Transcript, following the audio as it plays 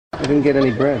I didn't get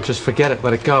any bread. Just forget it.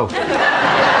 Let it go.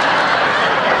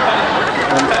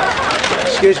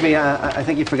 Excuse me, I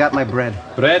think you forgot my bread.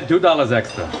 Bread, $2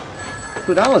 extra.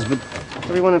 $2, but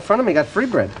everyone in front of me got free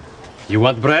bread. You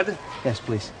want bread? Yes,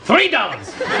 please. $3.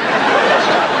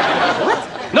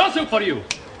 What? No soup for you.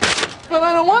 But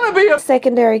I don't want to be a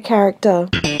secondary character.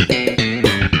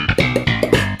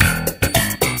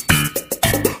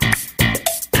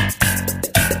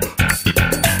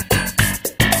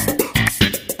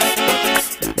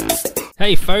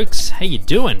 Hey folks, how you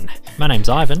doing? My name's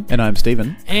Ivan. And I'm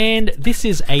Stephen. And this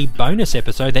is a bonus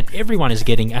episode that everyone is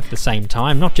getting at the same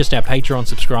time, not just our Patreon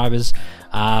subscribers,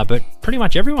 but pretty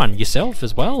much everyone, yourself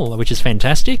as well, which is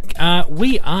fantastic.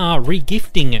 We are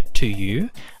re-gifting to you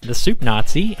the Soup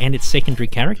Nazi and its secondary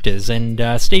characters.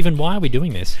 And Stephen, why are we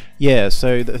doing this? Yeah,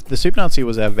 so the Soup Nazi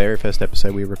was our very first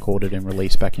episode we recorded and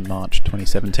released back in March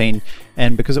 2017.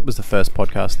 And because it was the first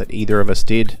podcast that either of us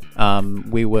did,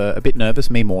 we were a bit nervous,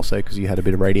 me more so because you had a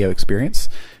bit of radio experience.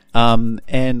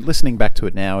 And listening back to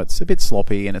it now, it's a bit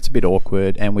sloppy and it's a bit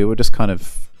awkward, and we were just kind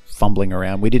of fumbling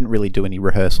around. We didn't really do any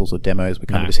rehearsals or demos. We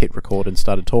kind of just hit record and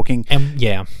started talking.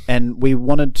 And we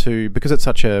wanted to, because it's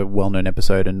such a well-known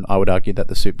episode, and I would argue that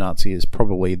the Soup Nazi is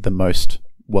probably the most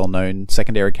well-known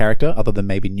secondary character, other than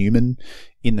maybe Newman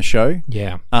in the show.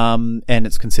 Yeah. And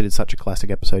it's considered such a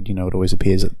classic episode. You know, it always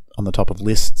appears on the top of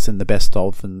lists and the bests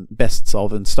of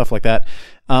and stuff like that.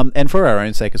 And for our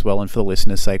own sake as well, and for the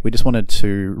listeners' sake, we just wanted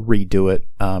to redo it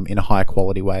in a high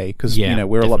quality way because we're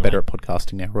definitely a lot better at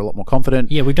podcasting now. We're a lot more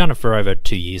confident. Yeah, we've done it for over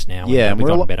 2 years now. Yeah, and we've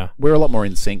gotten better. We're a lot more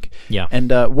in sync. Yeah.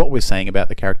 And what we're saying about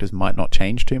the characters might not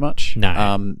change too much.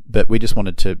 No. But we just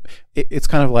wanted to. It's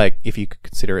kind of like, if you could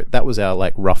consider it, that was our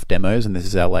like rough demos, and this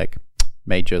is our like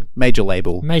major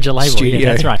label studio. Yeah,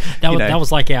 that's right. That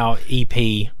was like our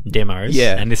EP demos,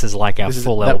 and this is like our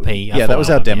full LP. That was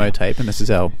our demo tape, and this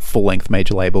is our full-length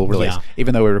major label release,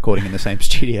 even though we're recording in the same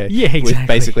studio with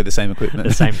basically the same equipment.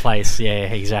 The same place, yeah,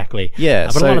 exactly. Yeah,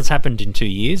 but a lot has happened in 2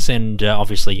 years, and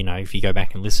obviously, you know, if you go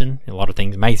back and listen, a lot of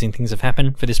things, amazing things have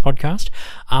happened for this podcast.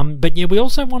 But yeah, we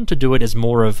also want to do it as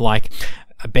more of like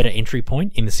a better entry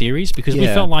point in the series, because we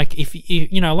felt like if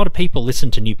you know, a lot of people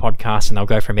listen to new podcasts and they'll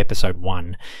go from episode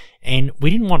 1, and we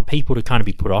didn't want people to kind of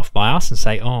be put off by us and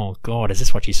say, oh god, is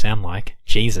this what you sound like?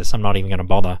 Jesus, I'm not even going to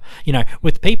bother. You know,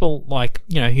 with people like,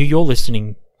 you know,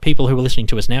 people who are listening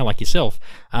to us now, like yourself,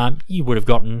 you would have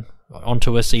gotten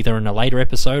onto us either in a later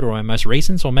episode or our most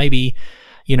recent, or maybe,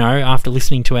 you know, after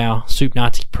listening to our Soup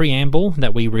Nazi preamble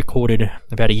that we recorded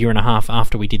about a year and a half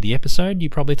after we did the episode,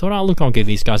 you probably thought, oh, look, I'll give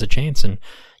these guys a chance, and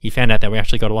you found out that we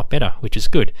actually got a lot better, which is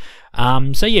good.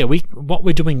 So yeah, what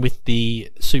we're doing with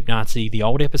the Soup Nazi, the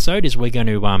old episode, is we're going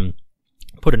to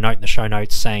put a note in the show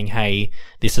notes saying, hey,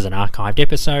 this is an archived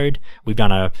episode. We've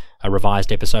done a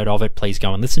revised episode of it. Please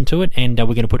go and listen to it. And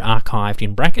we're going to put archived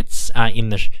in brackets in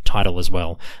the title as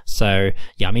well. So,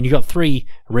 yeah, I mean, you've got 3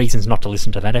 reasons not to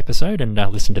listen to that episode and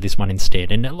listen to this one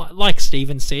instead. And like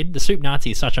Stephen said, the Soup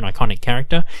Nazi is such an iconic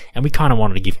character, and we kind of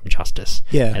wanted to give him justice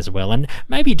as well. And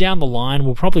maybe down the line,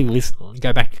 we'll probably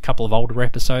go back to a couple of older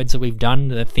episodes that we've done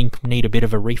that I think need a bit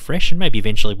of a refresh, and maybe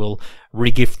eventually we'll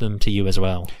re-gift them to you as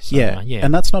well. So,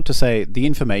 and that's not to say the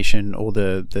information or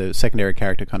the secondary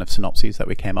character kind of synopses that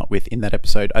we came up with in that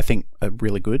episode, I think, are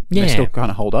really good. Yeah. They still kind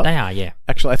of hold up. They are, yeah.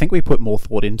 Actually, I think we put more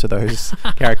thought into those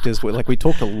characters. We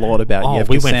talked a lot about Yev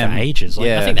we Kassem. went for ages.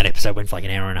 I think that episode went for like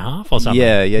an hour and a half or something.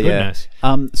 Goodness.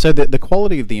 So the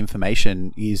quality of the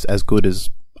information is as good as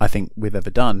I think we've ever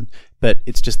done, but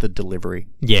it's just the delivery.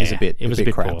 Is a bit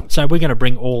crap. Poor. So we're going to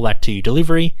bring all that to you,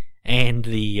 delivery and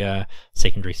the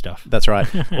secondary stuff. That's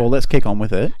right. Well, let's kick on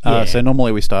with it. So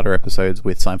normally we start our episodes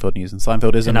with Seinfeld news and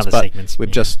Seinfeldisms, but segments,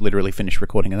 we've just literally finished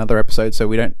recording another episode, so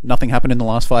nothing happened in the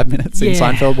last 5 minutes in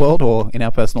Seinfeld world or in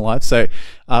our personal lives. So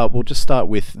we'll just start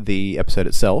with the episode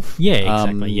itself. Yeah,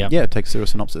 exactly. Yeah, it takes us through a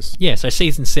synopsis. Yeah, so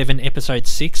Season 7, Episode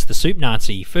 6, The Soup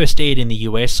Nazi, first aired in the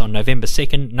US on November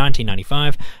 2nd,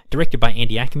 1995, directed by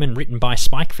Andy Ackerman, written by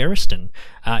Spike Feresten.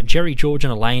 Jerry, George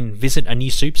and Elaine visit a new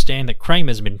soup stand that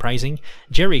Kramer's been praising.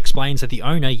 Jerry explains that the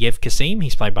owner, Yev Kassem,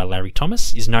 he's played by Larry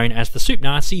Thomas, is known as the Soup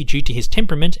Nazi due to his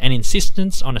temperament and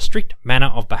insistence on a strict manner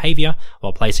of behaviour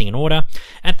while placing an order.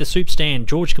 At the soup stand,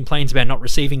 George complains about not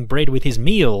receiving bread with his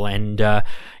meal, and Yev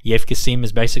Kassem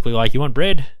is basically like, you want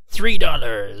bread?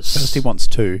 $3. First he wants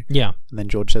 2. Yeah. And then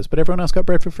George says, but everyone else got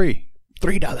bread for free.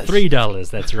 $3. $3,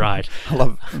 that's right. I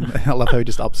love how he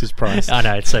just ups his price. I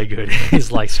know, it's so good.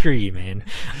 He's like, screw you, man.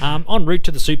 En route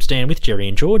to the soup stand with Jerry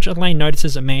and George, Elaine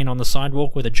notices a man on the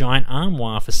sidewalk with a giant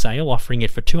armoire for sale, offering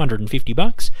it for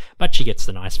 $250, but she gets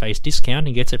the nice face discount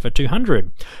and gets it for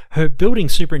 $200. Her building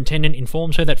superintendent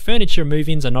informs her that furniture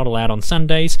move-ins are not allowed on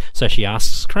Sundays, so she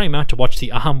asks Kramer to watch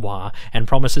the armoire and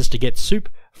promises to get soup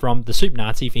from the soup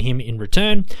Nazi for him in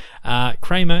return.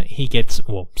 Kramer, he gets,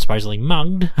 well, supposedly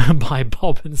mugged by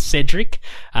Bob and Cedric,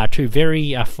 two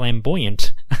very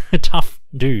flamboyant, tough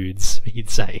dudes, you'd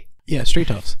say. Yeah, street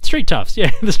toughs. Street toughs,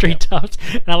 yeah, the street toughs.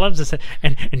 And I love to say,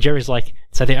 and Jerry's like,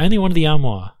 so they only wanted the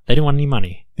armoire, they didn't want any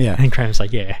money. Yeah. And Kramer's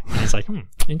like, yeah. And he's like,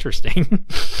 interesting.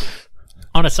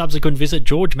 On a subsequent visit,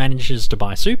 George manages to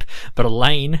buy soup, but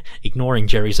Elaine, ignoring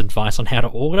Jerry's advice on how to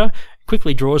order,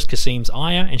 quickly draws Kasim's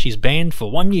ire, and she's banned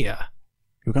for 1 year.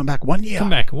 You'll come back 1 year. Come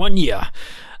back 1 year.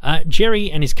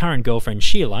 Jerry and his current girlfriend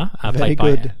Sheila are Very played by...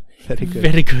 good. Very good.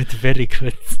 Very good, very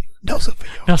good. No so for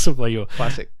you. No so for you.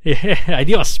 Classic. Yeah,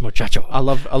 adios, muchacho. I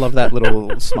love that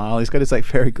little smile. He's got his like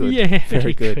very good. Yeah,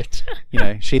 very good. You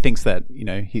know, she thinks that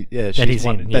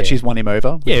she's won him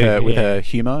over with her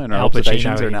humour and her Al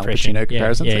observations Pacino or an Al impression. Pacino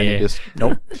comparisons, Yeah, and he just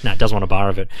nope. No, doesn't want a bar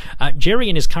of it. Jerry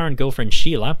and his current girlfriend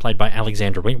Sheila, played by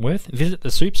Alexandra Wentworth, visit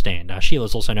the soup stand.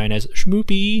 Sheila's also known as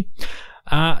Schmoopy.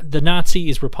 The Nazi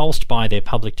is repulsed by their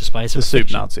public displays of The soup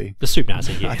affection. Nazi. The soup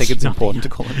Nazi, yes. I think it's important to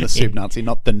call him the soup Nazi,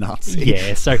 not the Nazi.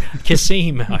 Yeah, so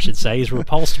Kasim, I should say, is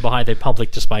repulsed by their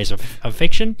public displays of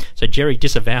affection, so Jerry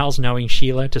disavows knowing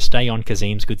Sheila to stay on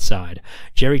Kasim's good side.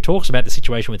 Jerry talks about the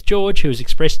situation with George, who has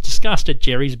expressed disgust at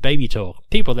Jerry's baby talk.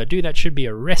 People that do that should be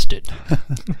arrested.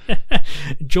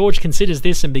 George considers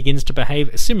this and begins to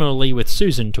behave similarly with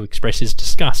Susan to express his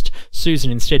disgust.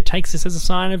 Susan instead takes this as a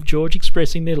sign of George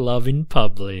expressing their love in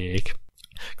public.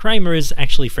 Kramer is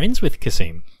actually friends with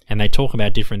Kasim, and they talk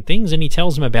about different things, and he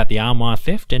tells him about the armoire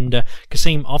theft, and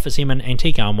Kasim offers him an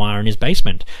antique armoire in his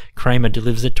basement. Kramer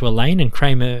delivers it to Elaine, and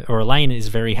Elaine is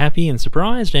very happy and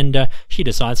surprised, and she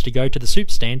decides to go to the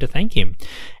soup stand to thank him.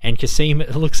 And Kasim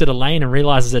looks at Elaine and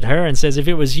realizes at her and says, if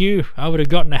it was you, I would have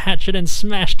gotten a hatchet and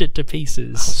smashed it to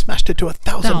pieces. Smashed it to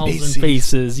 1,000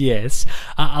 pieces, yes.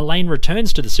 Elaine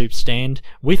returns to the soup stand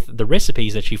with the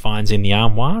recipes that she finds in the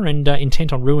armoire and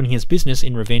intent on ruining his business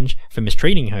in revenge for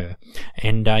mistreating her.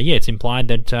 And it's implied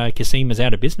that Kasim is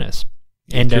out of business.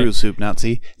 And through soup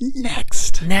Nazi.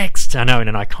 Next. I know, in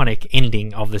an iconic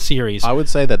ending of the series. I would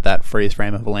say that freeze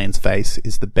frame of Elaine's face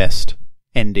is the best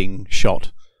ending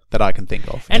shot that I can think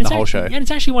of in the whole show. And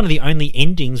it's actually one of the only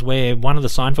endings where one of the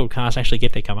Seinfeld cast actually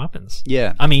get their comeuppance.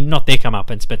 Yeah. I mean, not their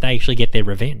comeuppance, but they actually get their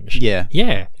revenge. Yeah.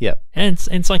 Yeah. Yeah. And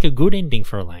it's like a good ending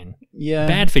for Elaine. Yeah.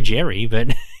 Bad for Jerry,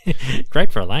 but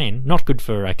great for Elaine. Not good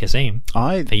for Kasim. For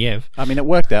Yev. I mean, it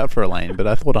worked out for Elaine, but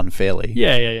I thought unfairly.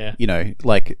 Yeah. You know,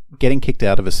 like getting kicked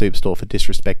out of a soup store for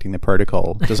disrespecting the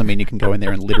protocol doesn't mean you can go in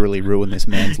there and literally ruin this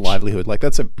man's livelihood. Like,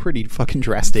 that's a pretty fucking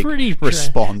drastic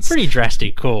response. Pretty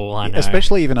drastic call, I know.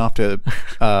 Especially even after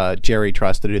Jerry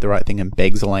tries to do the right thing and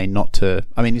begs Elaine not to.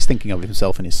 I mean, he's thinking of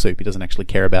himself and his soup. He doesn't actually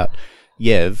care about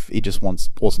Yev. He just wants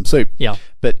awesome soup. Yeah.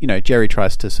 But, you know, Jerry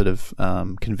tries to sort of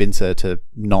convince her to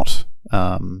not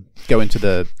go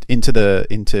into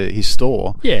his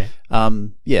store. Yeah. I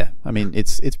mean,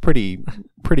 it's pretty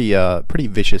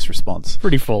vicious response.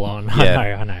 Pretty full on.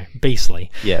 Yeah. I know.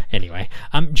 Beastly. Yeah. Anyway,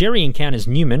 Jerry encounters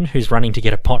Newman, who's running to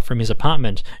get a pot from his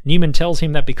apartment. Newman tells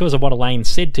him that because of what Elaine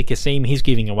said to Kasim, he's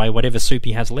giving away whatever soup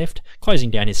he has left, closing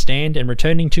down his stand and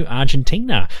returning to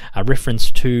Argentina, a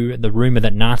reference to the rumour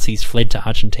that Nazis fled to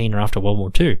Argentina after World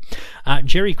War II.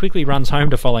 Jerry quickly runs home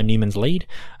to follow Newman's lead.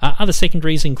 Other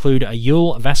secondaries include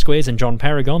Yul Vasquez and John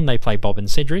Paragon. They play Bob and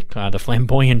Cedric, the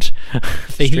flamboyant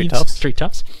thieves. Street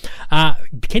toughs.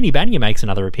 Kenny Bania makes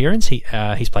another appearance.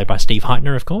 He's played by Steve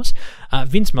Heitner, of course.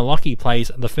 Vince Malocki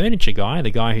plays the furniture guy, the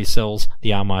guy who sells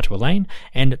the armoire to Elaine,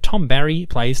 and Tom Barry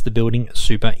plays the building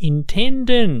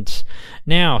superintendent.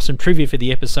 Now, some trivia for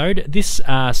the episode. This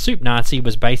soup Nazi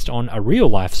was based on a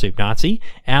real-life soup Nazi,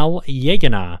 Al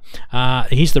Yegener.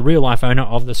 He's the real-life owner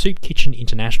of the Soup Kitchen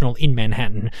International in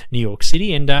Manhattan, New York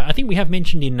City, and I think we have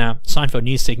mentioned in Seinfeld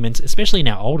news segments, especially in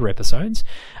our older episodes,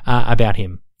 about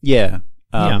him. Yeah.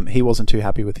 He wasn't too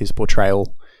happy with his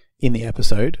portrayal in the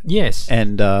episode. Yes.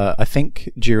 And I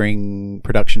think during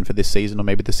production for this season, or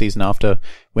maybe the season after,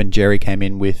 when Jerry came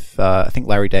in with, I think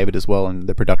Larry David as well, and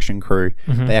the production crew,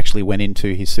 they actually went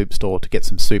into his soup store to get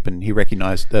some soup, and he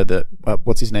recognized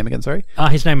what's his name again? Sorry.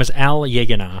 His name was Al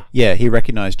Yeganar. Yeah, he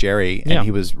recognized Jerry, and Yeah.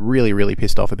 he was really, really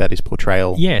pissed off about his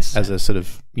portrayal. Yes. As a sort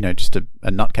of, just a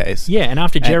nutcase. Yeah, and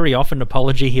after Jerry offered an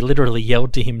apology, he literally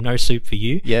yelled to him, "No soup for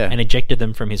you," Yeah. and ejected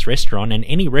them from his restaurant. And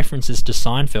any references to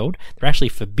Seinfeld, they're actually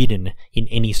forbidden in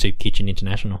any Soup Kitchen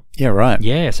International. Yeah, right.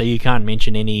 Yeah, so you can't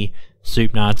mention any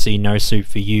soup Nazi, no soup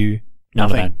for you, none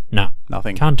Nothing. of that. No,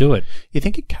 Nothing. can't do it. You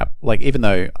think it even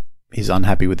though he's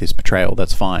unhappy with his portrayal,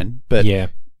 that's fine. But Yeah.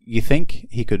 you think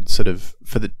he could sort of,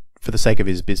 for the sake of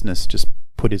his business, just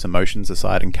put his emotions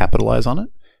aside and capitalize on it?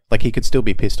 Like, he could still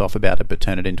be pissed off about it, but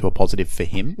turn it into a positive for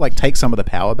him. Like, take some of the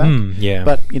power back. Yeah.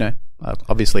 But,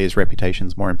 obviously his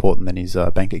reputation's more important than his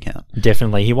bank account.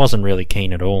 Definitely, he wasn't really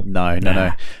keen at all. No.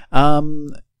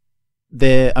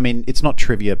 It's not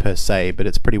trivia per se, but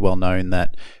it's pretty well known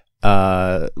that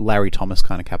Larry Thomas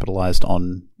kind of capitalized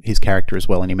on his character as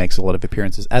well, and he makes a lot of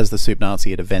appearances as the Soup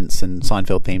Nazi at events and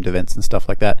Seinfeld-themed events and stuff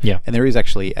like that. Yeah. And there is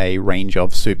actually a range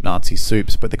of Soup Nazi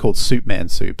soups, but they're called Soup Man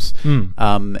soups.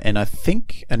 And I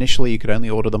think initially you could only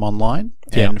order them online,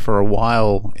 and for a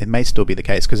while it may still be the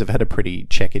case because they've had a pretty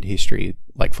checkered history,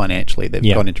 like financially. They've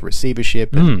gone into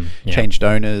receivership and changed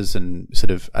owners, and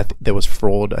sort of there was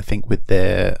fraud, I think, with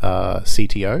their their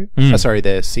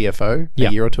CFO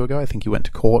a year or two ago. I think he went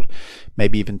to court,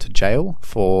 maybe even to jail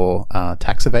for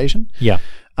tax evasion. Yeah.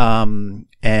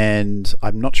 And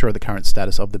I'm not sure of the current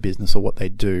status of the business or what they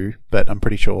do, but I'm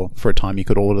pretty sure for a time you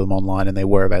could order them online and they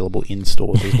were available in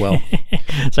stores as well.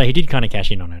 So he did kind of cash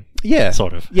in on it. Yeah.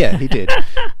 Sort of. Yeah, he did.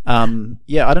 I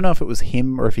don't know if it was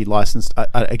him or if he licensed.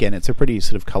 Again, it's a pretty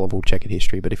sort of colourful checkered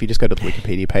history, but if you just go to the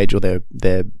Wikipedia page or their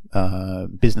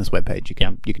business webpage, you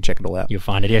can check it all out. You'll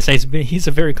find it. Yes, he's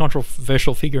a very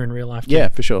controversial figure in real life too. Yeah,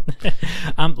 for sure.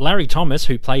 Larry Thomas,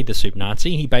 who played the Soup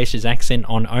Nazi, he based his accent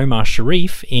on Omar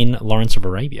Sharif in Lawrence of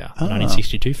Arabia, the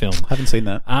 1962 film. Haven't seen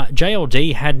that.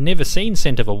 JLD had never seen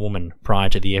Scent of a Woman prior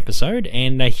to the episode,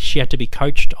 and she had to be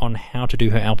coached on how to do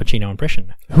her Al Pacino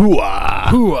impression. Hooah!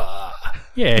 Hooah!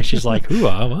 Yeah, she's like,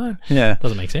 hooah, what? Yeah.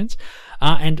 Doesn't make sense.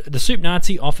 And the Soup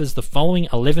Nazi offers the following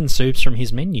 11 soups from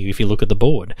his menu, if you look at the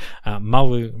board.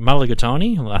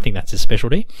 Mulligatawny, I think that's his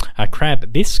specialty.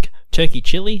 Crab bisque, turkey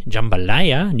chili,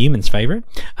 jambalaya, Newman's favourite.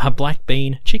 Black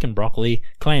bean, chicken broccoli,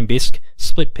 clam bisque,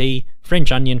 split pea,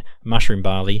 French onion, mushroom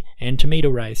barley, and tomato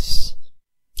rice.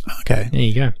 Okay. There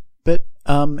you go. But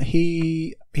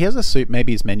he has a soup,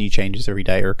 maybe his menu changes every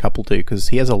day, or a couple do, because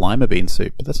he has a lima bean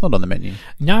soup, but that's not on the menu.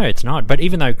 No, it's not. But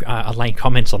even though Elaine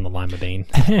comments on the lima bean.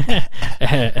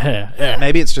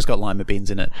 Maybe it's just got lima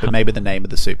beans in it, but maybe the name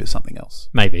of the soup is something else.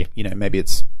 Maybe. Maybe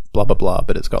it's blah, blah, blah,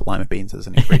 but it's got lima beans as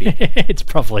an ingredient. It's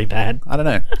probably that. I don't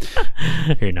know.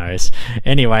 Who knows?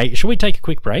 Anyway, shall we take a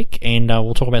quick break and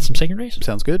we'll talk about some secondaries?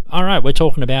 Sounds good. All right, we're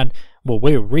talking about,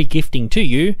 we're re-gifting to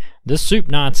you the Soup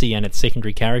Nazi and its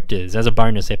secondary characters as a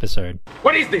bonus episode.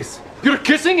 What is this? You're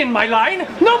kissing in my line?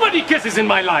 Nobody kisses in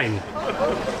my line.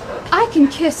 I can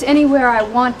kiss anywhere I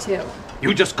want to.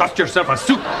 You just cost yourself a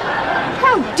soup.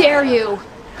 How dare you?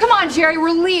 Come on, Jerry,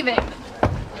 we're leaving.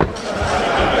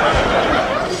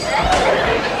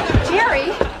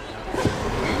 Jerry?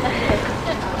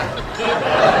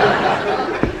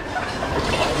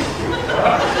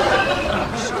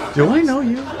 Do I know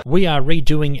you? We are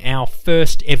redoing our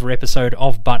first ever episode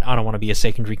of But I Don't Want to Be a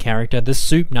Secondary Character, the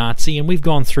Soup Nazi, and we've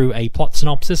gone through a plot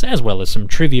synopsis as well as some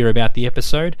trivia about the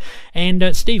episode.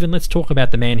 And Stephen, let's talk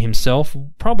about the man himself,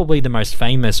 probably the most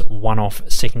famous one-off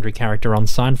secondary character on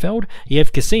Seinfeld,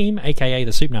 Yev Kasim, aka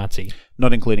the Soup Nazi.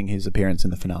 Not including his appearance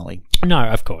in the finale. No,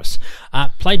 of course.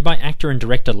 Played by actor and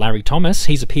director Larry Thomas,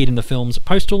 he's appeared in the films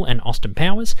Postal and Austin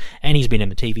Powers, and he's been in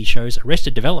the TV shows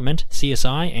Arrested Development,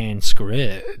 CSI, and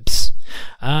Scrubs.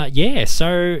 So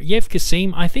Yev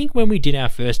Kasim, I think when we did our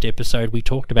first episode, we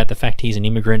talked about the fact he's an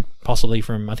immigrant, possibly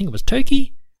from, I think it was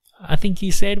Turkey? I think he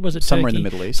said, was it Somewhere Turkey? in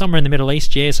the Middle East. Somewhere in the Middle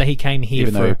East, yeah. So he came here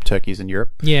Even though Turkey's in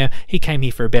Europe. Yeah, he came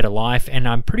here for a better life, and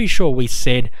I'm pretty sure we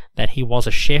said that he was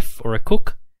a chef or a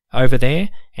cook over there,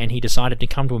 and he decided to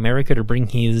come to America to bring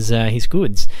his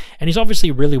goods. And he's obviously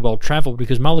really well travelled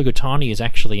because Mulligatawny is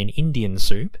actually an Indian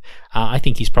soup. I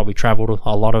think he's probably travelled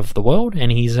a lot of the world, and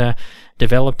he's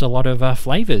developed a lot of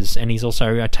flavours, and he's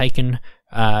also taken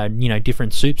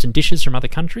different soups and dishes from other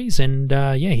countries, and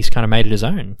he's kind of made it his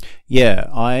own. Yeah,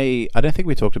 I don't think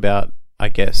we talked about, I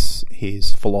guess,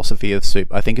 his philosophy of soup.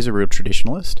 I think he's a real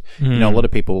traditionalist. A lot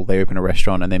of people, they open a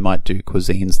restaurant and they might do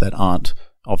cuisines that aren't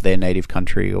of their native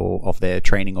country or of their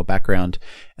training or background,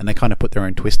 and they kind of put their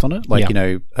own twist on it. Like,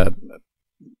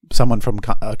 someone from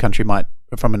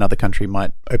another country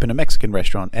might open a Mexican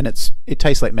restaurant, and it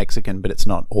tastes like Mexican, but it's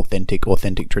not authentic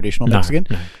traditional Mexican.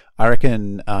 No. I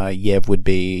reckon Yev would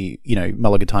be,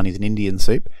 Mulligatawny's an Indian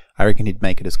soup. I reckon he'd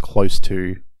make it as close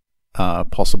to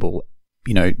possible.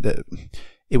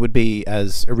 It would be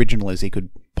as original as he could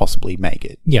possibly make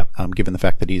it. Yeah. Given the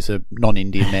fact that he's a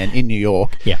non-Indian man in New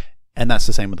York. Yeah. And that's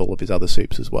the same with all of his other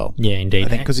soups as well. Yeah, indeed. I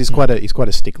think because he's quite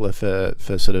a stickler for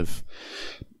sort of,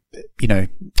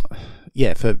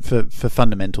 for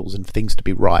fundamentals and for things to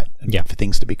be right and for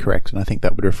things to be correct. And I think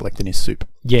that would reflect in his soup.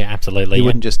 Yeah, absolutely. He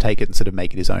wouldn't just take it and sort of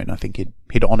make it his own. I think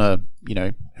he'd honour,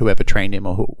 whoever trained him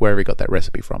or wherever he got that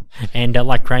recipe from. And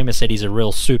like Kramer said, he's a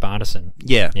real soup artisan.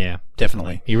 Yeah. Yeah.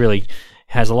 Definitely. He really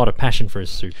has a lot of passion for his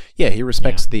soup. Yeah, he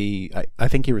respects I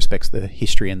think he respects the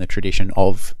history and the tradition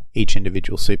of each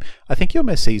individual soup. I he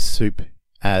almost sees soup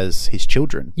as his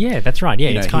children. Yeah, that's right. Yeah,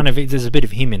 it's there's a bit of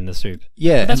him in the soup.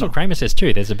 Yeah. But that's what Kramer says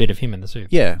too. There's a bit of him in the soup.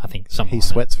 Yeah. I think something he like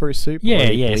sweats for his soup. Yeah,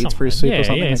 or he bleeds for his soup or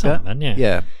something like that.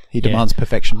 Yeah. He demands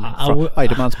perfection. He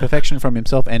demands perfection from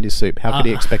himself and his soup. How could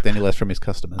he expect any less from his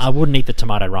customers? I wouldn't eat the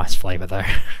tomato rice flavour though.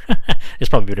 There's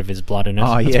probably a bit of his blood in it.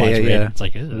 Oh, That's why it's red. yeah. It's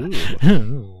like,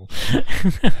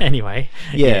 anyway.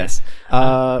 Yeah. Yes.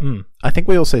 I think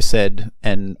we also said,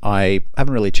 and I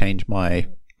haven't really changed my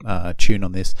tune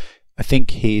on this, I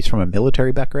think he's from a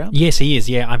military background. Yes, he is.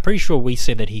 Yeah, I'm pretty sure we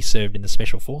said that he served in the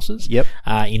special forces. Yep.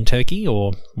 In Turkey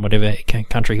or whatever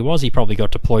country he was. He probably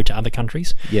got deployed to other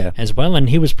countries. Yeah. As well, and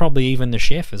he was probably even the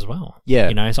chef as well. Yeah.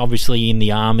 It's obviously in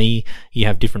the army you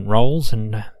have different roles,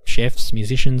 and chefs,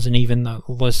 musicians, and even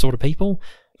all those sort of people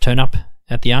turn up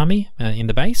at the army in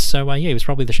the base. So he was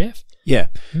probably the chef. Yeah,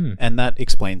 and that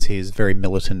explains his very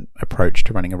militant approach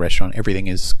to running a restaurant. Everything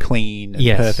is clean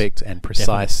and perfect and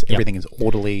precise. Definitely. Everything is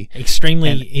orderly.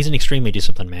 He's an extremely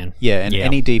disciplined man. Yeah, and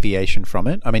any deviation from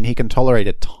it, I mean, he can tolerate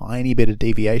a tiny bit of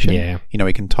deviation. Yeah. He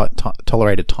can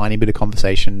tolerate a tiny bit of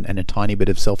conversation and a tiny bit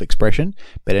of self-expression,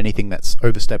 but anything that's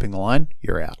overstepping the line,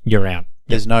 you're out. You're out.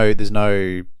 There's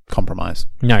no compromise.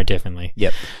 No, definitely.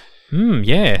 Yep.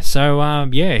 Yeah. So,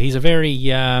 he's a very,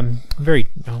 very,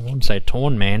 I wouldn't say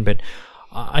torn man, but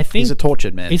I think... He's a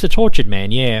tortured man. He's a tortured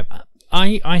man, yeah.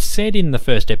 I said in the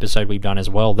first episode we've done as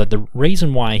well that the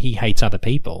reason why he hates other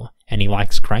people and he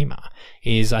likes Kramer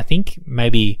is I think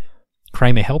maybe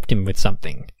Kramer helped him with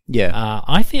something. Yeah.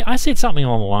 I said something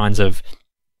along the lines of,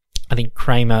 I think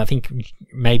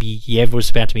maybe Yev was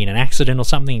about to be in an accident or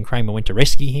something and Kramer went to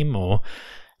rescue him, or...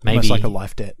 Maybe, almost like a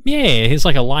life debt. Yeah, it's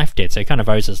like a life debt, so he kind of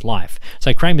owes his life.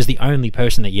 So Kramer's the only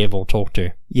person that Yev will talk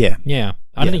to. Yeah. Yeah.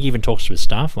 I don't think he even talks to his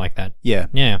staff like that. Yeah.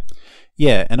 Yeah.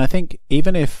 Yeah, and I think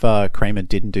even if Kramer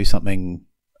didn't do something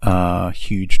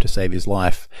huge to save his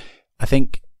life, I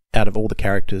think out of all the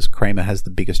characters, Kramer has the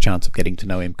biggest chance of getting to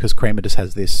know him, because Kramer just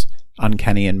has this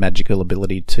uncanny and magical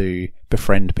ability to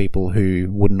befriend people who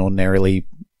wouldn't ordinarily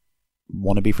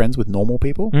want to be friends with normal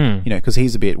people. Because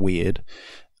he's a bit weird.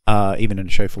 Even in a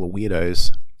show full of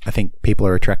weirdos, I think people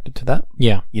are attracted to that.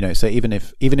 Yeah. So even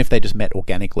if they just met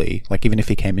organically, like even if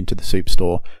he came into the soup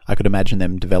store, I could imagine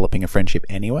them developing a friendship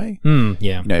anyway.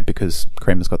 Yeah. Because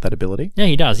Kramer's got that ability. Yeah,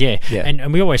 he does, yeah. Yeah.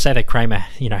 And we always say that Kramer,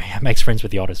 makes friends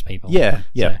with the oddest people. Yeah.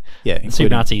 So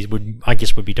soup including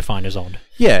Nazis would be defined as odd.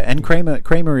 Yeah, and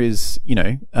Kramer is,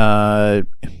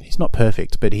 he's not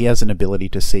perfect, but he has an ability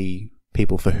to see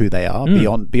people for who they are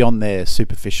beyond their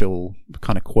superficial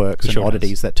kind of quirks and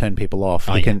oddities that turn people off.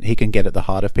 He can get at the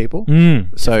heart of people.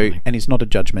 Definitely. And he's not a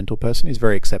judgmental person. He's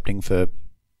very accepting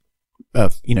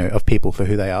of people for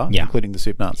who they are, including the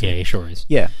soup Nazi. Yeah, he sure is.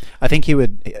 Yeah, I think he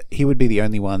would be the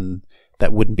only one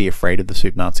that wouldn't be afraid of the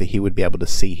soup Nazi. He would be able to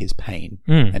see his pain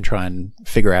and try and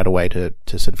figure out a way to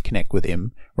sort of connect with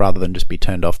him, rather than just be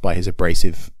turned off by his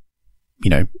abrasive,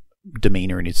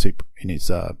 demeanor in his soup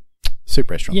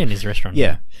restaurant. Yeah, in his restaurant.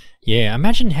 Yeah. Yeah,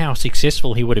 imagine how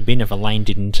successful he would have been if Elaine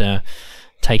didn't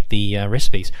take the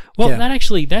recipes. Well,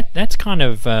 that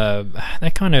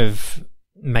kind of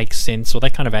makes sense, or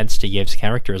that kind of adds to Yev's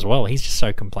character as well. He's just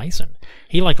so complacent.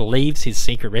 He leaves his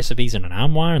secret recipes in an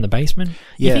armoire in the basement.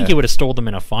 You think he would have stored them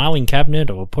in a filing cabinet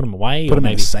or put them away, put or them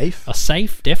maybe in a safe. A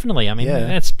safe, definitely. I mean,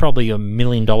 that's probably $1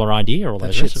 million idea. All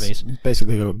those recipes,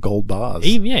 basically got gold bars.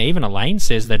 Even Elaine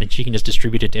says that she can just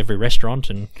distribute it to every restaurant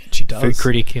and she does. food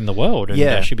critic in the world,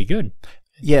 and she'd be good.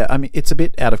 Yeah, I mean, it's a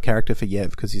bit out of character for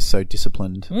Yev because he's so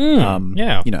disciplined.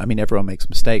 Yeah. You know, I mean, everyone makes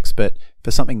mistakes, but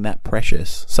for something that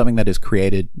precious, something that has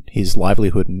created his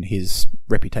livelihood and his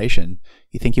reputation,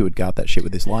 you think he would guard that shit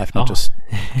with his life, not just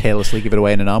carelessly give it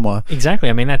away in an armoire. Exactly.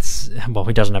 I mean, well,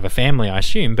 he doesn't have a family, I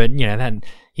assume, but, you know, that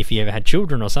if he ever had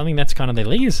children or something, that's kind of their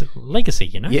legacy,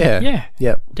 you know? Yeah.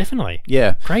 Yeah. Definitely.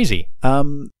 Yeah. Crazy.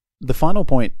 The final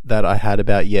point that I had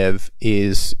about Yev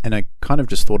is, and I kind of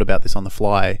just thought about this on the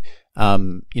fly,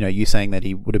 you know, you saying that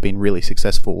he would have been really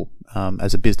successful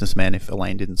as a businessman if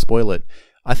Elaine didn't spoil it.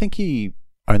 I think he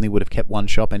only would have kept one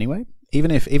shop anyway. Even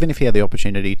if he had the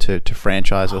opportunity to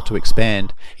franchise or to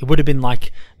expand. It would have been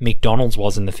like McDonald's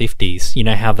was in the 50s. You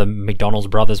know how the McDonald's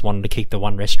brothers wanted to keep the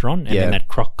one restaurant, and then that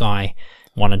Kroc guy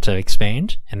wanted to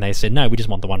expand, and they said, no, we just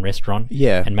want the one restaurant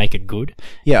and make it good.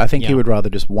 Yeah, I think he would rather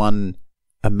just one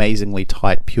amazingly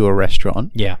tight, pure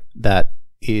restaurant that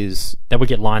would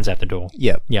get lines out the door.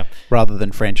 Yeah. Rather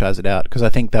than franchise it out, because I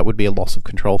think that would be a loss of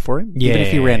control for him. Yeah. Even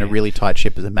if he ran a really tight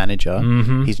ship as a manager,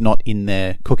 he's not in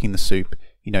there cooking the soup.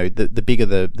 You know, the bigger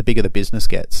the business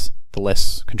gets, the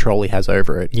less control he has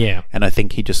over it. Yeah. And I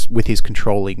think he just, with his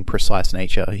controlling, precise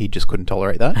nature, he just couldn't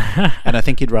tolerate that. And I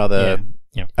think he'd rather,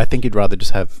 I think he'd rather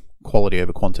just have quality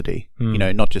over quantity. You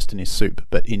know, not just in his soup,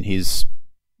 but in his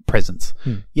presence.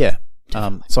 Yeah.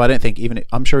 So I don't think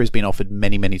I'm sure he's been offered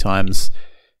many, many times.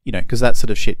 You know, because that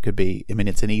sort of shit could be. I mean,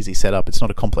 it's an easy setup. It's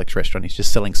not a complex restaurant. He's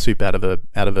just selling soup out of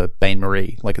a Bain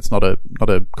Marie. Like, it's not a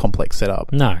complex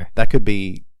setup. No, that could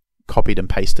be copied and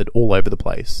pasted all over the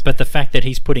place. But the fact that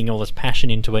he's putting all this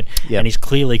passion into it, and he's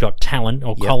clearly got talent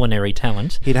or culinary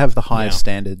talent, he'd have the highest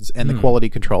standards, and the quality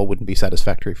control wouldn't be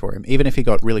satisfactory for him. Even if he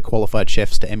got really qualified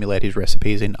chefs to emulate his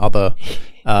recipes in other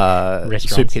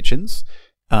soup kitchens.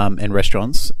 And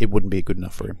restaurants, it wouldn't be good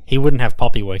enough for him. He wouldn't have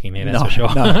Poppy working there, that's for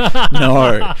sure.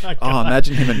 No. Oh,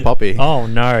 imagine him and Poppy. Oh,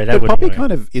 no, that but wouldn't Poppy work.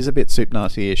 kind of is a bit soup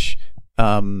Nazi-ish,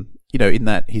 you know, in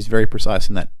that he's very precise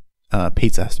in that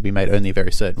pizza has to be made only a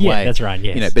very certain way. Yeah, that's right,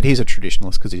 yes. You know, but he's a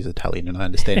traditionalist because he's Italian, and I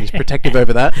understand he's protective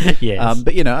over that. Yes.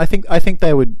 But, you know, I think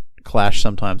they would clash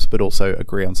sometimes, but also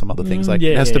agree on some other things. Like,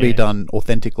 it has to be done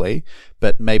authentically,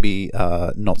 but maybe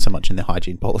not so much in their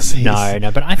hygiene policies.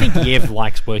 No, but I think Yev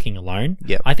likes working alone.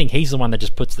 Yeah. I think he's the one that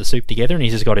just puts the soup together, and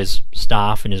he's just got his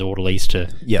staff and his orderlies to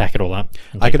pack it all up.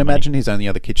 I can imagine his only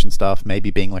other kitchen staff maybe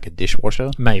being like a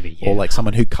dishwasher. Maybe, Or like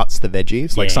someone who cuts the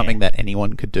veggies, like something that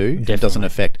anyone could do. Definitely. It doesn't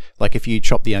affect, like if you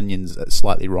chop the onions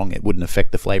slightly wrong, it wouldn't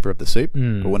affect the flavour of the soup.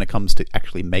 But when it comes to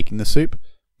actually making the soup,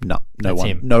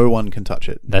 no one can touch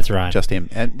it. That's right. Just him.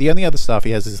 And the only other staff he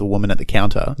has is a woman at the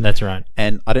counter. That's right.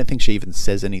 And I don't think she even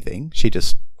says anything. She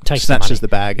just Takes snatches the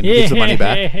bag and gives the money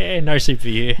back. No soup for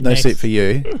you. No soup for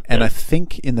you. And I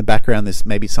think in the background there's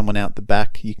maybe someone out the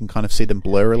back. You can kind of see them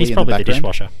blurrily He's in the probably background. the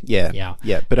dishwasher. Yeah.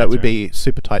 But it would be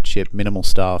super tight ship, minimal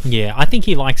staff. Yeah, I think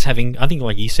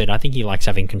like you said, I think he likes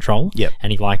having control. Yep.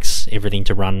 And he likes everything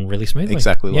to run really smoothly.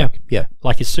 Exactly.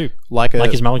 Like his soup. Like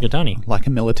his mulligatawny. Like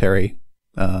a military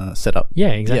setup.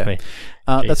 Yeah, exactly.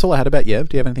 That's all I had about Yev.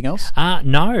 Do you have anything else?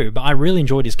 No, but I really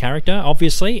enjoyed his character,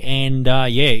 obviously, and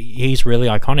he's really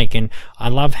iconic, and I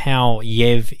love how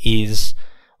Yev is,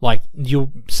 like,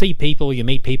 you'll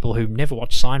meet people who never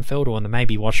watched Seinfeld or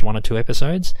maybe watched one or two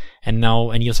episodes, and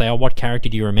you'll say, oh, what character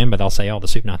do you remember? They'll say, oh, the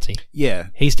Soup Nazi. Yeah.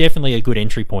 He's definitely a good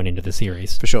entry point into the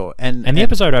series. For sure. And the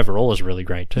episode overall is really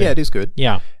great, too. Yeah, it is good.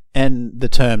 Yeah. And the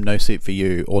term no soup for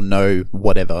you or no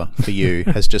whatever for you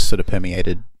has just sort of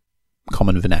permeated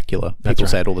common vernacular. People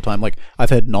say it all the time. Like, I've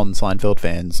heard non-Seinfeld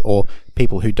fans or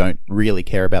people who don't really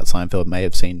care about Seinfeld may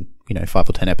have seen, 5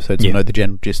 or 10 episodes and know the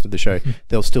general gist of the show.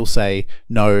 They'll still say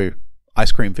no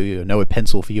ice cream for you, or no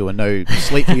pencil for you, and no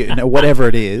sleep for you, whatever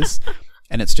it is.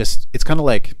 And it's kind of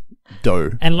like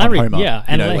dough and Larry, on Homer.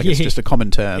 and it's just a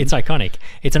common term. It's iconic.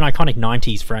 It's an iconic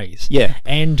 90s phrase. Yeah.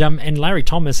 And Larry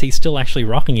Thomas, he's still actually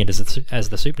rocking it as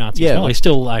the Soup Nazi as well. He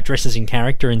still dresses in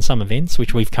character in some events,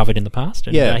 which we've covered in the past.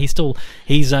 And,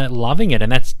 he's loving it,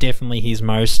 and that's definitely his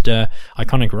most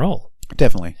iconic role.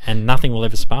 Definitely. And nothing will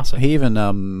ever surpass it. He even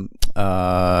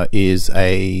is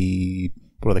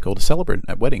what are they called? A celebrant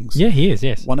at weddings. Yeah, he is,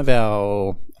 yes. One of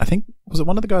our, I think, was it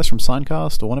one of the guys from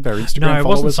Signcast or one of our Instagram followers?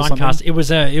 No, it wasn't Signcast.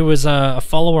 It was a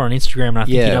follower on Instagram, and I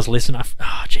think he does listen.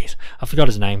 I forgot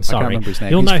his name. Sorry, remember his name.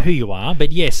 You'll He's know fine. who you are.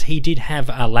 But yes, he did have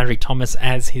Larry Thomas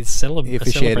as his He celebrant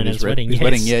officiated at his his re- wedding. his Yes.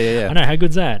 wedding. Yeah. I know, how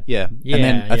good's that? Yeah. Yeah, And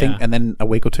then I think, yeah. and then a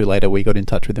week or two later, we got in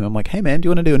touch with him. I'm like, hey man, do you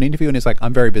want to do an interview? And he's like,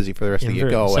 I'm very busy for the rest of the year.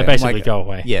 Go away. So I'm basically, like, go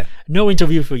away. Yeah. No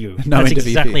interview for you. No That's interview for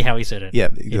exactly you. how he said it. Yeah,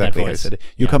 in that exactly how he voice. said it.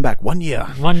 You Yeah. come back 1 year.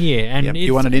 1 year, and Yep. You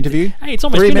it's- want an interview? Hey, it's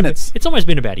almost 3 been minutes. It's almost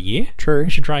been about a year. True. We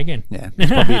should try again. Yeah, he's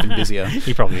probably even busier.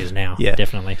 He probably is now. Yeah.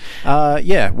 Definitely.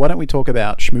 Yeah, why don't we talk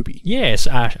about Schmoopy? Yes,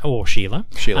 or Sheila.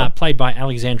 Sheila. Played by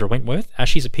Alexandra Wentworth.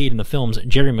 She's appeared in the films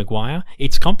Jerry Maguire,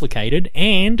 It's Complicated,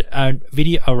 and a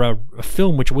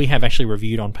film which we have actually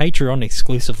reviewed on Patreon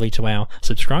exclusively to our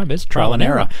subscribers, Trial and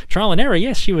Error. Trial and Error,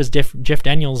 yes, she was Jeff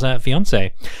Daniels'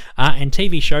 fiance. And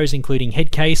TV shows including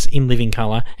Headcase, In Living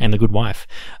Colour, and The Good Wife.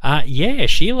 Yeah,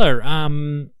 Sheila,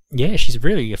 yeah, she's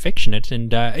really affectionate,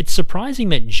 and it's surprising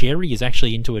that Jerry is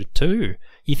actually into it too.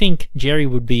 You think Jerry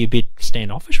would be a bit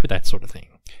standoffish with that sort of thing?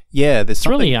 Yeah, there's It's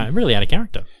something. really out of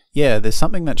character. Yeah, there's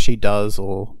something that she does,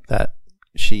 or that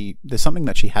there's something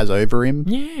that she has over him.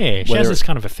 Yeah, she Whether has this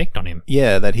kind of effect on him.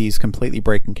 Yeah, that he's completely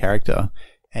breaking character,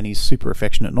 and he's super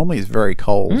affectionate. Normally, he's very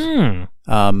cold.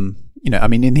 You know, I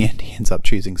mean, in the end, he ends up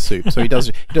choosing soup, so he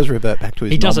does revert back to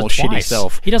his He does normal it twice. shitty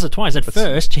self. He does it twice. At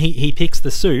first, he picks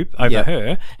the soup over Yep.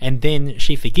 her, and then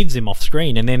she forgives him off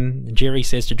screen, and then Jerry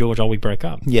says to George, "Oh, we broke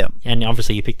up." Yeah, And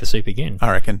obviously, he picked the soup again. I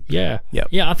reckon. Yeah. Yep.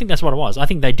 Yeah, I think that's what it was. I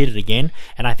think they did it again,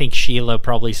 and I think Sheila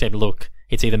probably said, "Look,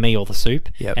 it's either me or the soup."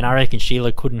 Yep. And I reckon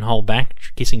Sheila couldn't hold back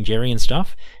kissing Jerry and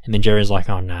stuff, and then Jerry's like,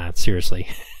 "Oh, nah, seriously."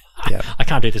 Yep. I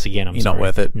can't do this again. I'm You're sorry. not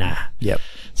worth it. Nah. Yep.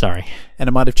 Sorry. And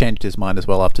it might have changed his mind as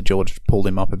well after George pulled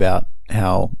him up about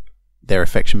how their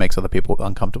affection makes other people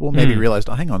uncomfortable. Maybe he realized,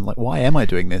 oh, hang on, like, why am I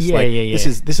doing this? Yeah, like, yeah.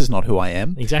 This is not who I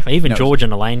am. Exactly. Even No, George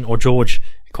and Elaine, or George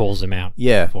calls him out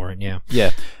Yeah. for it. Yeah. Yeah.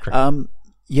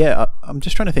 I'm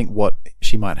just trying to think what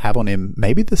she might have on him.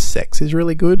 Maybe the sex is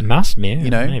really good. Must, yeah, You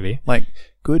know, maybe. like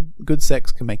good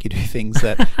sex can make you do things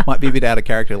that might be a bit out of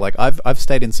character. Like I've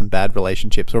stayed in some bad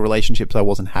relationships, or relationships I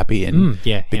wasn't happy in,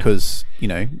 yeah. because you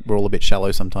know we're all a bit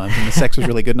shallow sometimes, and the sex was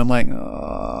really good, and I'm like,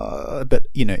 but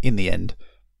you know, in the end,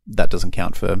 that doesn't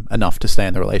count for enough to stay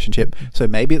in the relationship. So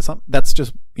maybe that's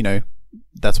just, you know,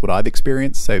 that's what I've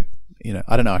experienced. So, you know,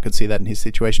 I don't know. I could see that in his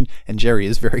situation. And Jerry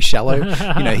is very shallow.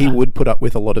 You know, he would put up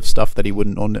with a lot of stuff that he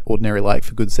wouldn't ordinarily like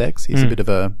for good sex. He's a bit of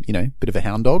a, you know, bit of a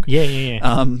hound dog. Yeah.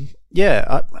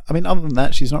 Yeah. I mean, other than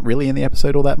that, she's not really in the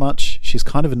episode all that much. She's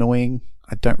kind of annoying.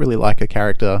 I don't really like her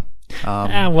character.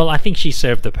 Well, I think she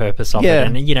served the purpose of Yeah. it,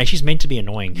 and you know, she's meant to be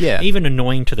annoying. Yeah. Even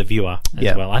annoying to the viewer as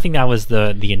Yeah. well. I think that was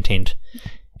the intent.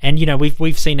 And you know,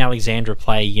 we've seen Alexandra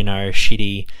play, you know,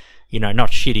 shitty, you know, not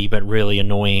shitty, but really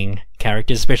annoying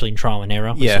characters, especially in Trial and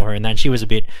Error. We Yeah. saw her in that. And she was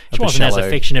bit wasn't as shallow.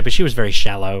 affectionate, but she was very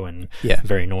shallow and Yeah.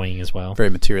 very annoying as well. Very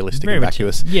materialistic and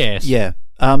vacuous. Yes. Yeah.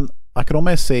 I could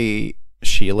almost see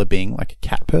Sheila being like a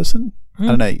cat person. I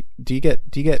don't know. Do you get,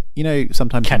 you know,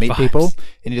 sometimes Cat you meet vibes. people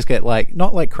and you just get like,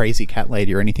 not like crazy cat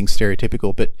lady or anything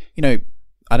stereotypical, but you know,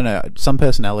 I don't know, some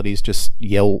personalities just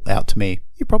yell out to me,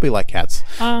 you probably like cats.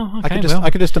 Oh, okay. I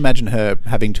could just imagine her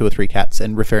having 2 or 3 cats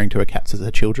and referring to her cats as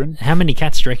her children. How many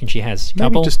cats do you reckon she has? Maybe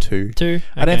Couple? just 2. 2?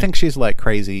 I don't Okay. think she's like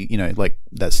crazy, you know, like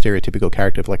that stereotypical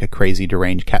character of like a crazy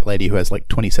deranged cat lady who has like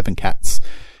 27 cats.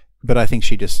 But I think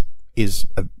she just is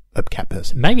a cat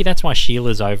person. Maybe that's why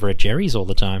Sheila's over at Jerry's all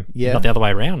the time. Yeah. Not the other way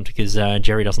around, because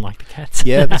Jerry doesn't like the cats.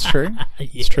 Yeah, that's true. Yeah.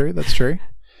 It's true. That's true.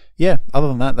 Yeah. Other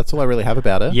than that, that's all I really have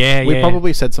about her. Yeah, We yeah.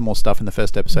 probably said some more stuff in the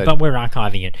first episode. But we're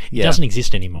archiving it. It Yeah. doesn't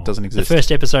exist anymore. Doesn't exist. The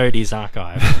first episode is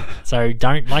archived. So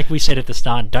don't, like we said at the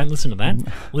start, don't listen to that.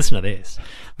 Listen to this.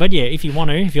 But yeah, if you want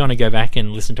to go back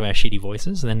and listen to our shitty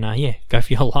voices, then yeah, go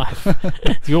for your life.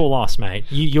 It's your loss, mate.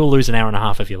 You'll lose an hour and a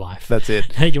half of your life. That's it.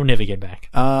 You'll never get back.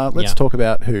 Let's Yeah. talk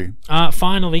about who.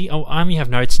 Finally, I only have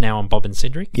notes now on Bob and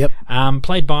Cedric. Yep.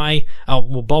 Played by,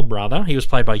 Bob rather. He was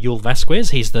played by Yul Vasquez.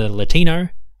 He's the Latino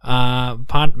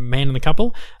man in the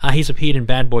couple. He's appeared in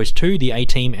Bad Boys 2, The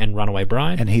A-Team, and Runaway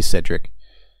Bride. And he's Cedric.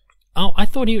 Oh, I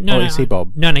thought he... No, is he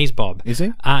Bob? No, he's Bob. Is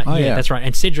he? Yeah, that's right.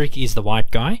 And Cedric is the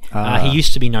white guy. He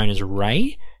used to be known as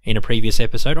Ray in a previous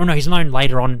episode. Oh, no, he's known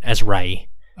later on as Ray.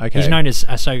 Okay. He's known as...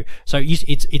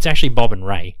 it's actually Bob and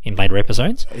Ray in later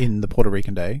episodes. In the Puerto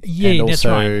Rican Day. Yeah, and that's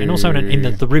also, right. And also in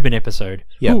the ribbon episode.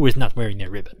 Yeah. Who was not wearing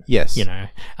their ribbon? Yes. You know.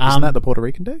 Isn't that the Puerto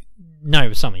Rican Day? No, it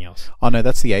was something else. Oh, no,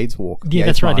 that's the AIDS walk. Yeah,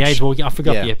 that's right. The AIDS Walk. I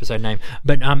forgot Yeah. the episode name,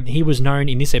 but he was known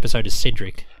in this episode as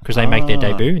Cedric because they make their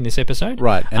debut in this episode.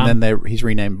 Right, and then he's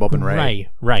renamed Bob and Ray.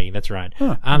 Ray. That's right.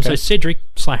 Huh, So okay. Cedric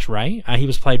Ray. He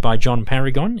was played by John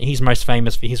Paragon. He's most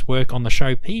famous for his work on the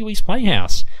show Pee-wee's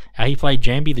Playhouse. He played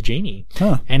Jambi the Genie.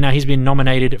 Huh. And he's been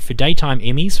nominated for Daytime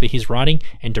Emmys for his writing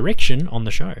and direction on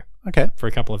the show Okay. for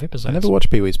a couple of episodes. I never watched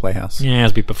Pee-wee's Playhouse. Yeah, it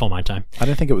was a bit before my time. I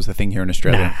don't think it was the thing here in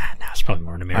Australia. Nah, it's probably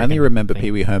more an American I only remember thing.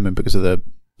 Pee-wee Herman because of the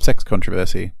sex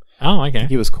controversy. Oh, okay.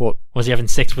 He was caught. Was he having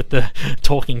sex with the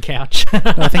talking couch?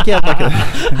 I think he had like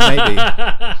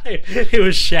a maybe. He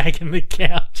was shagging the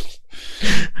couch.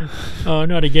 Oh,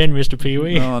 not again, Mr.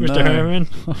 Pee-wee. Oh, Mr. no. Herman.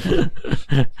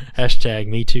 Hashtag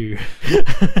me too.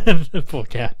 The poor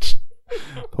couch.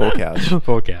 Poor couch.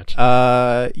 Poor couch.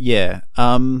 Yeah.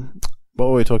 What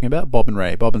were we talking about? Bob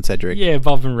and Cedric. Yeah,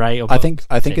 Bob and Ray. Or I Bob think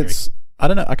Cedric. it's. I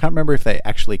don't know. I can't remember if they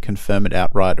actually confirm it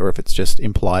outright or if it's just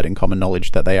implied in common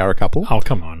knowledge that they are a couple. Oh,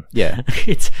 come on. Yeah.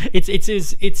 It's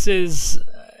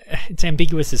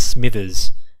ambiguous as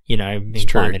Smithers, implying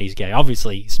true. that he's gay.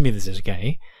 Obviously, Smithers is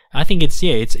gay. I think it's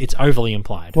overly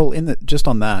implied. Well, just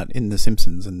on that, in The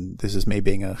Simpsons, and this is me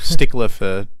being a stickler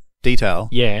for detail.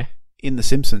 Yeah. In The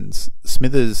Simpsons,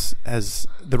 Smithers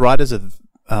the writers of,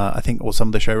 I think, or some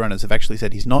of the showrunners have actually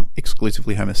said he's not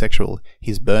exclusively homosexual.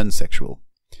 He's Burns sexual.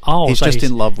 Oh, he's so just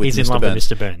in love with he's Mr. in love Burns.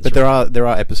 with Mr. Burns. But right. there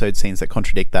are episode scenes that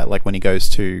contradict that, like when he goes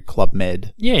to Club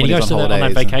Med. Yeah, and when he he's goes on that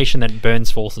holidays vacation that Burns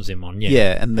forces him on. Yeah,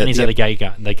 Yeah, and he's at the gay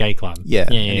club. Yeah,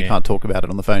 and he can't talk about it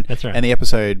on the phone. That's right. And the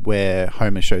episode where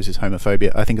Homer shows his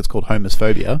homophobia, I think it's called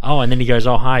Homosphobia. Oh, and then he goes,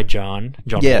 "Oh, hi, John."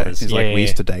 John Yeah, Waters. he's like, we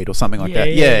used to date or something like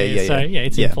that. Yeah. So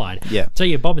it's implied. Yeah.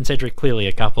 So Bob and Cedric clearly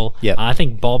a couple. Yeah. I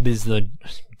think Bob is the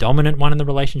dominant one in the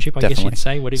relationship. I Definitely. guess you'd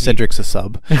say. What Cedric's a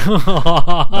sub. No,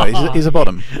 No, he's a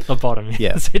bottom. A bottom.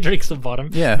 Yeah. Cedric's the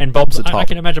bottom. Yeah, and Bob's Bob's the top. I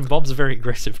can imagine Bob's a very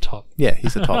aggressive top. Yeah,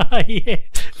 he's a top. Yeah,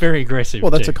 very aggressive. Well,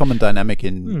 that's too. a common dynamic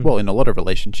in a lot of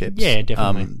relationships. Yeah,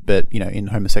 definitely. But in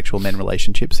homosexual men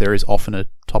relationships, there is often a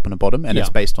top and a bottom, and it's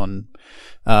Yeah. based on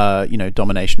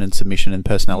domination and submission and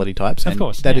personality types. Of And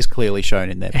course, that yeah. is clearly shown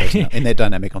in their in their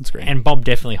dynamic on screen. And Bob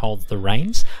definitely holds the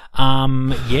reins.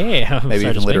 Yeah. Maybe so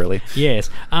even to speak. literally. Yes.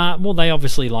 Well, they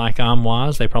obviously like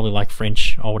armoires. They probably like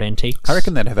French old antiques. I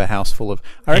reckon they'd have a house full of.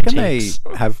 I reckon Antiques.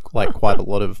 they have like quite a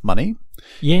lot of money.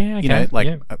 Yeah. Okay.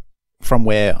 yeah. From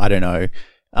where I don't know.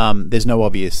 There's no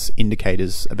obvious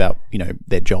indicators about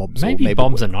their jobs. Maybe, or maybe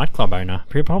Bob's a nightclub owner.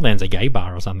 He probably owns a gay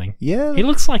bar or something. Yeah. He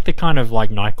looks like the kind of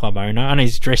like nightclub owner, and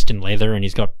he's dressed in leather and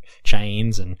he's got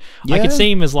chains, and I Yeah. could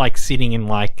see him as like sitting in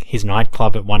like his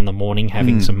nightclub at 1 a.m.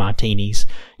 having some martinis,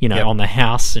 Yep. on the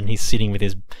house, and he's sitting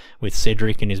with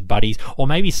Cedric and his buddies, or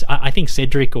maybe I think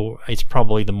Cedric is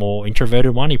probably the more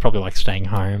introverted one. He probably likes staying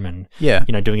home and Yeah.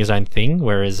 doing his own thing,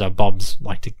 whereas Bob's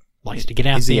likes to get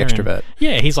out He's the there. and- extrovert.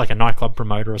 yeah, he's like a nightclub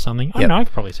promoter or something. I Yep. don't know. I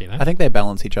could probably see that. I think they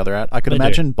balance each other out. I could They do.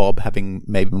 imagine Bob having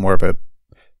maybe more of a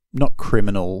not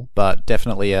criminal, but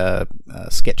definitely a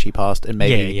sketchy past, and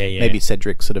maybe Yeah. maybe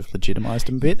Cedric sort of legitimized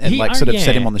him a bit and He- like sort of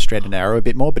set yeah. him on the straight and narrow a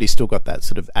bit more. But he's still got that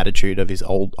sort of attitude of his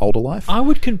older life. I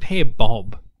would compare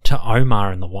Bob to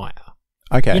Omar in The Wire.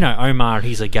 Okay, Omar,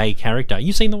 he's a gay character.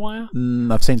 You seen The Wire?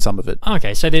 I've seen some of it.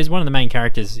 Okay, so there's one of the main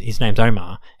characters, his name's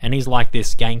Omar, and he's like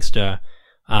this gangster,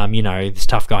 this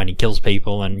tough guy, and he kills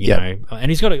people, and, Yep.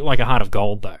 and he's got like a heart of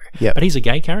gold, though. Yep. But he's a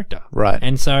gay character. Right.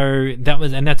 And so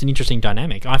that's an interesting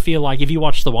dynamic. I feel like if you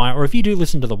watch The Wire, or if you do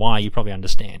listen to The Wire, you probably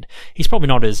understand. He's probably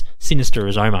not as sinister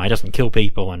as Omar. He doesn't kill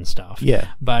people and stuff. Yeah.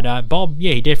 But Bob,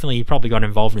 he probably got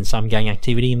involved in some gang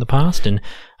activity in the past, and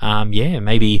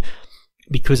maybe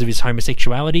because of his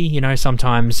homosexuality,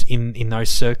 sometimes in those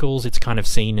circles it's kind of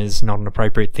seen as not an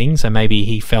appropriate thing. So maybe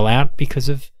he fell out because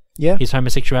of Yeah. his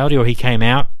homosexuality, or he came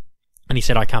out and he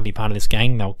said, I can't be part of this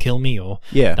gang, they'll kill me, or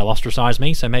Yeah. they'll ostracize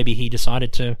me. So maybe he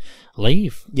decided to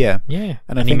leave. Yeah. Yeah.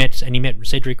 And And, I he think- met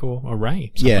Cedric or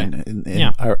Ray. Yeah, somewhere. and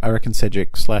Yeah. I reckon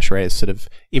Cedric / Ray is sort of,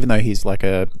 even though he's like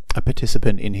a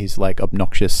participant in his like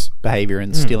obnoxious behavior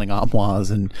and stealing armoires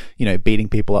and beating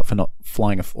people up for not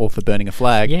flying or for burning a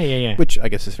flag. Yeah. Which I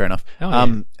guess is fair enough. Oh, yeah.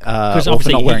 Because or for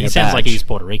obviously not wearing he a sounds like badge. he's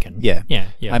Puerto Rican. Yeah. Yeah.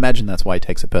 I imagine that's why he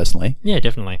takes it personally. Yeah,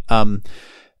 definitely.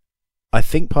 I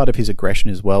think part of his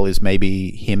aggression as well is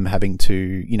maybe him having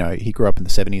to, he grew up in the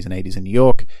 70s and 80s in New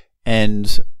York,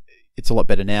 and it's a lot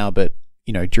better now, but,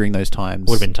 during those times...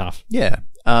 Would have been tough. Yeah.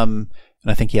 And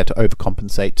I think he had to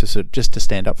overcompensate to sort of just to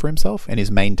stand up for himself and his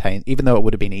maintain, even though it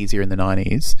would have been easier in the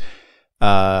 90s,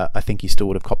 I think he still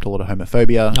would have copped a lot of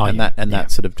homophobia, Oh, and yeah,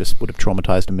 that sort of just would have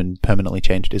traumatized him and permanently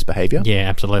changed his behavior. Yeah,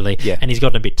 absolutely. Yeah. And he's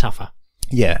gotten a bit tougher.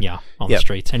 Yeah. Yeah, on Yep. the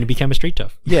streets, and he became a street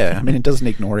tough. Yeah, I mean, it doesn't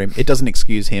ignore him. It doesn't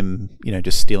excuse him,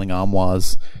 just stealing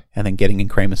armoires and then getting in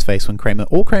Kramer's face when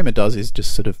all Kramer does is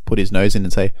just sort of put his nose in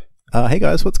and say, hey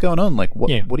guys, what's going on? Like, what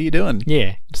are you doing?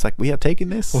 Yeah. It's like, we are taking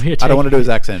this? We are I don't want to taking- do his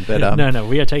accent, but No,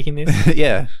 we are taking this.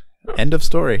 yeah. End of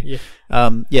story. Yeah. I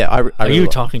Are really you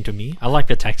talking to me? I like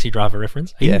the taxi driver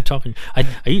reference. Are Yeah. you talking? Are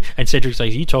you? And Cedric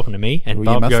says, "Are you talking to me?" And Well,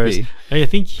 you Bob must goes, be. "I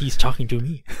think he's talking to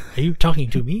me. Are you talking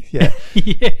to me?" Yeah.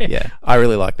 yeah. Yeah, I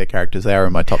really like their characters. They are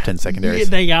in my top 10 secondaries. Yeah,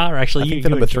 they are actually. I think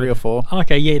they're number 3 or 4.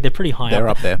 Okay, yeah, they're pretty high. They're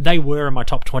up there. They were in my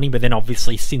top 20, but then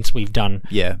obviously since we've done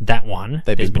Yeah. that one,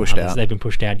 They've there's been pushed others. out. They've been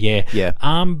pushed out. Yeah. Yeah.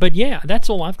 But yeah, that's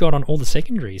all I've got on all the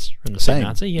secondaries from the Soup Same.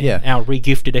 Nazi. Yeah. Our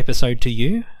re-gifted episode to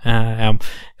you, our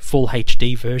full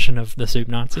HD version of the Soup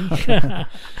Nazi.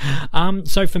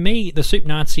 So for me, the Soup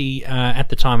Nazi at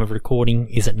the time of recording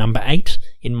is at number 8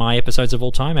 in my episodes of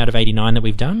all time out of 89 that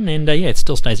we've done, and yeah, it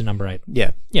still stays at number 8.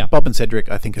 Yeah. Yeah. Bob and Cedric,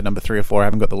 I think, are number 3 or 4. I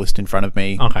haven't got the list in front of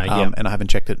me. Okay, yeah. And I haven't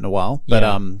checked it in a while. But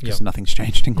Yeah, because yeah. nothing's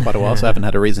changed in quite a while, so I haven't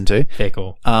had a reason to. Fair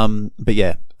call. But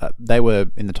yeah, they were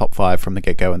in the top 5 from the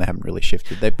get-go, and they haven't really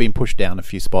shifted. They've been pushed down a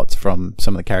few spots from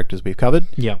some of the characters we've covered.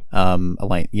 Yeah.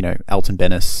 Elaine, Alton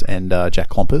Bennis and Jack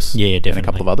Klompus. Yeah, And a definitely.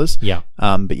 couple of others. Yeah.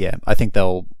 But yeah, I think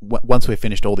they'll once we've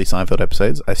finished all these Seinfeld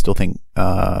episodes, I still think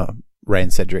Ray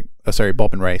and Cedric,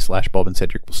 Bob and Ray / Bob and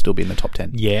Cedric will still be in the top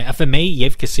 10. Yeah, for me,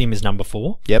 Yev Kasim is number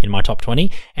 4 Yep. in my top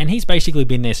 20, and he's basically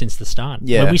been there since the start.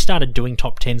 Yeah. When we started doing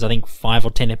top 10s, I think 5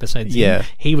 or 10 episodes Yeah. in,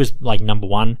 he was like number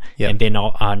 1, Yep. and then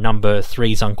number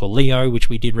 3's Uncle Leo, which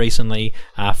we did recently,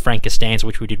 Frank Costanza,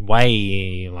 which we did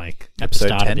way like at Episode the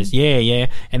start 10? of this. Yeah,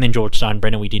 and then George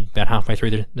Steinbrenner we did about halfway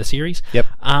through the series. Yep.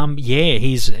 Yeah,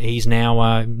 he's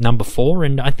now number 4,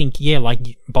 and I think, yeah,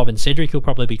 like Bob and Cedric, he'll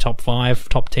probably be top 5,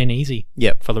 top 10 easy.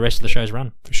 Yep. For the rest of the show's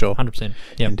run. For sure. 100%.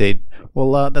 Yeah. Indeed.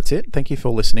 Well, that's it. Thank you for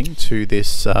listening to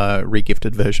this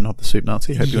re-gifted version of the Soup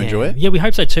Nazi. Hope you enjoy it. Yeah, we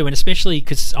hope so too, and especially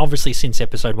because obviously since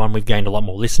episode 1 we've gained a lot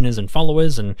more listeners and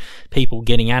followers and people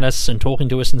getting at us and talking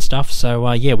to us and stuff. So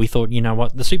yeah, we thought, you know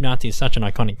what, the Soup Nazi is such an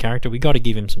iconic character, we got to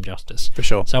give him some justice. For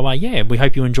sure. So yeah, we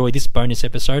hope you enjoy this bonus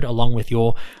episode along with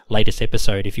your latest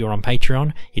episode. If you're on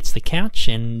Patreon, it's The Couch,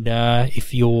 and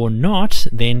if you're not,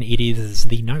 then it is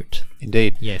The Note.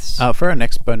 Indeed. Yes. For our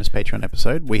next bonus Patreon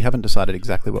episode, we haven't decided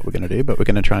exactly what we're going to do, but we're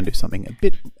going to try and do something a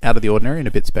bit out of the ordinary and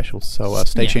a bit special. So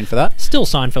stay Yeah. tuned for that. Still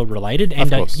Seinfeld related, and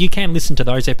course. you can listen to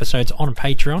those episodes on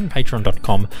Patreon,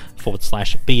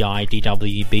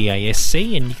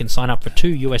 patreon.com/BIDWBASC, and you can sign up for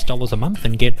 $2 a month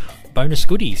and get bonus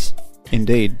goodies.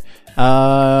 Indeed.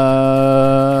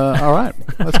 All right.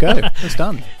 Let's go. It's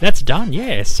done. That's done,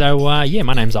 yeah. So, yeah,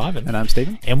 my name's Ivan. And I'm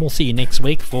Stephen. And we'll see you next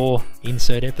week for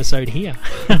insert episode here,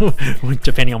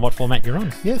 depending on what format you're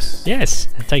on. Yes. Yes,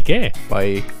 take care.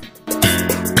 Bye.